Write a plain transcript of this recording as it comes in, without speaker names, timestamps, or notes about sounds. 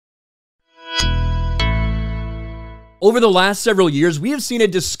Over the last several years, we have seen a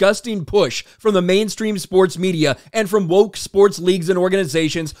disgusting push from the mainstream sports media and from woke sports leagues and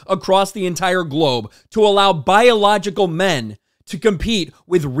organizations across the entire globe to allow biological men to compete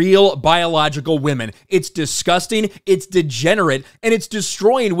with real biological women. It's disgusting, it's degenerate, and it's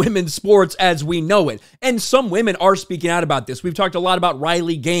destroying women's sports as we know it. And some women are speaking out about this. We've talked a lot about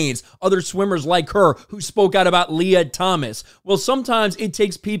Riley Gaines, other swimmers like her who spoke out about Leah Thomas. Well, sometimes it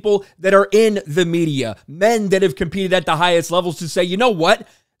takes people that are in the media, men that have competed at the highest levels, to say, you know what?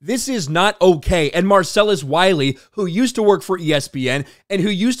 This is not okay. And Marcellus Wiley, who used to work for ESPN and who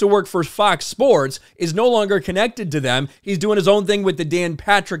used to work for Fox Sports, is no longer connected to them. He's doing his own thing with the Dan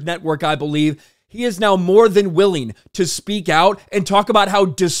Patrick Network, I believe. He is now more than willing to speak out and talk about how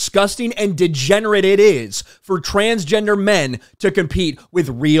disgusting and degenerate it is for transgender men to compete with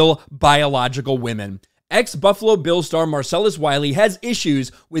real biological women. Ex-Buffalo Bills star Marcellus Wiley has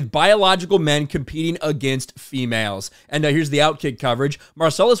issues with biological men competing against females. And here's the Outkick coverage.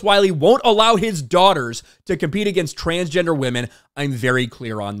 Marcellus Wiley won't allow his daughters to compete against transgender women. I'm very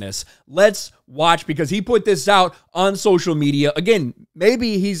clear on this. Let's watch, because he put this out on social media. Again,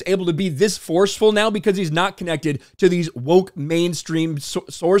 maybe he's able to be this forceful now because he's not connected to these woke mainstream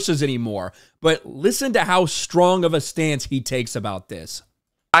sources anymore. But listen to how strong of a stance he takes about this.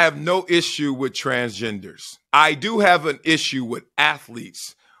 I have no issue with transgenders. I do have an issue with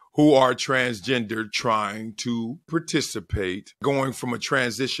athletes who are transgender trying to participate, going from a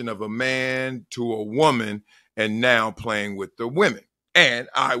transition of a man to a woman and now playing with the women. And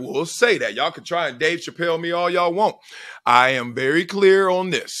I will say that. Y'all can try and Dave Chappelle me all y'all want. I am very clear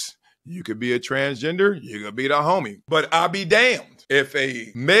on this. You could be a transgender, you could be the homie. But I'll be damned if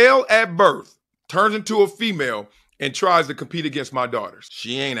a male at birth turns into a female and tries to compete against my daughters.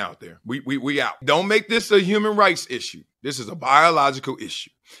 She ain't out there. We out. Don't make this a human rights issue. This is a biological issue.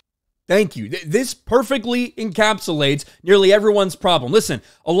 Thank you. This perfectly encapsulates nearly everyone's problem. Listen,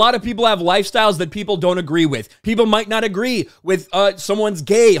 a lot of people have lifestyles that people don't agree with. People might not agree with someone's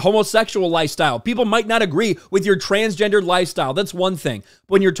gay, homosexual lifestyle. People might not agree with your transgendered lifestyle. That's one thing.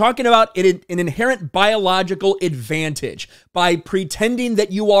 But when you're talking about an inherent biological advantage by pretending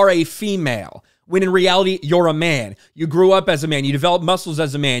that you are a female, when in reality, you're a man. You grew up as a man. You develop muscles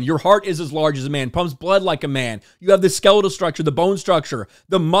as a man. Your heart is as large as a man, pumps blood like a man. You have the skeletal structure, the bone structure,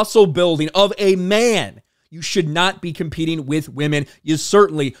 the muscle building of a man. You should not be competing with women. You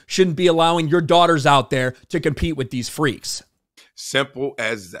certainly shouldn't be allowing your daughters out there to compete with these freaks. Simple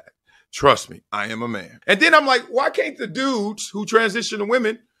as that. Trust me, I am a man. And then I'm like, why can't the dudes who transition to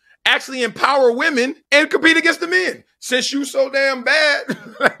women actually empower women and compete against the men? Since you so damn bad,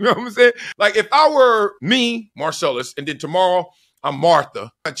 you know what I'm saying? Like if I were me, Marcellus, and then tomorrow I'm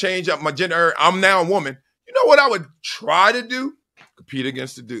Martha, I change up my gender, I'm now a woman. You know what I would try to do? Compete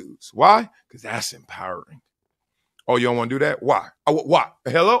against the dudes. Why? Because that's empowering. Oh, you don't want to do that? Why? Why?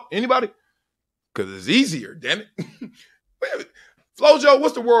 Hello? Anybody? Because it's easier, damn it. Flojo,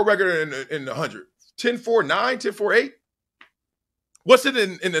 what's the world record in the 100? 10.49, 10.48? What's it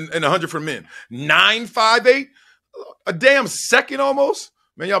in 100 for men? 9.58? A damn second almost?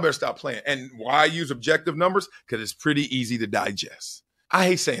 Man, y'all better stop playing. And why I use objective numbers? Because it's pretty easy to digest. I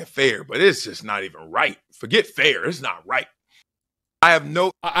hate saying fair, but it's just not even right. Forget fair. It's not right.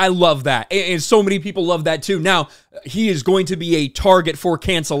 I love that. And so many people love that too. Now, he is going to be a target for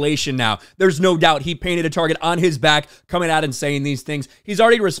cancellation now. There's no doubt he painted a target on his back, coming out and saying these things. He's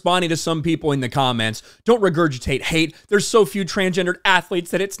already responding to some people in the comments. Don't regurgitate hate. There's so few transgendered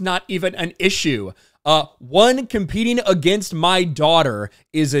athletes that it's not even an issue. One competing against my daughter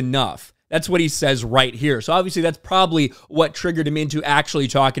is enough. That's what he says right here. So obviously that's probably what triggered him into actually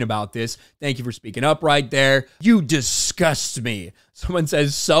talking about this. Thank you for speaking up right there. You disgust me. Someone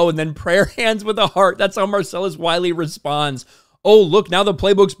says so, and then prayer hands with a heart. That's how Marcellus Wiley responds. Oh, look, now the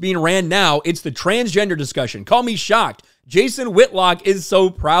playbook's being ran now. It's the transgender discussion. Call me shocked. Jason Whitlock is so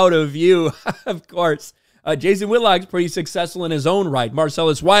proud of you. Of course. Jason Whitlock's pretty successful in his own right.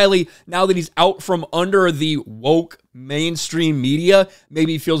 Marcellus Wiley, now that he's out from under the woke mainstream media,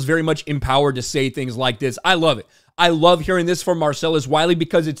 maybe feels very much empowered to say things like this. I love it. I love hearing this from Marcellus Wiley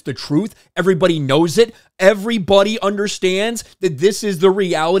because it's the truth. Everybody knows it. Everybody understands that this is the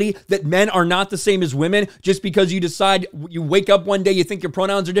reality, that men are not the same as women. Just because you decide, you wake up one day, you think your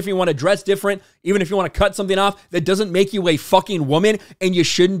pronouns are different, you want to dress different, even if you want to cut something off, that doesn't make you a fucking woman, and you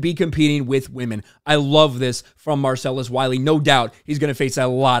shouldn't be competing with women. I love this from Marcellus Wiley. No doubt he's going to face a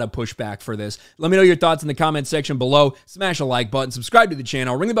lot of pushback for this. Let me know your thoughts in the comment section below. Smash a like button, subscribe to the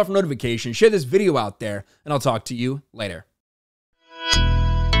channel, ring the bell for notifications, share this video out there, and I'll talk to you later.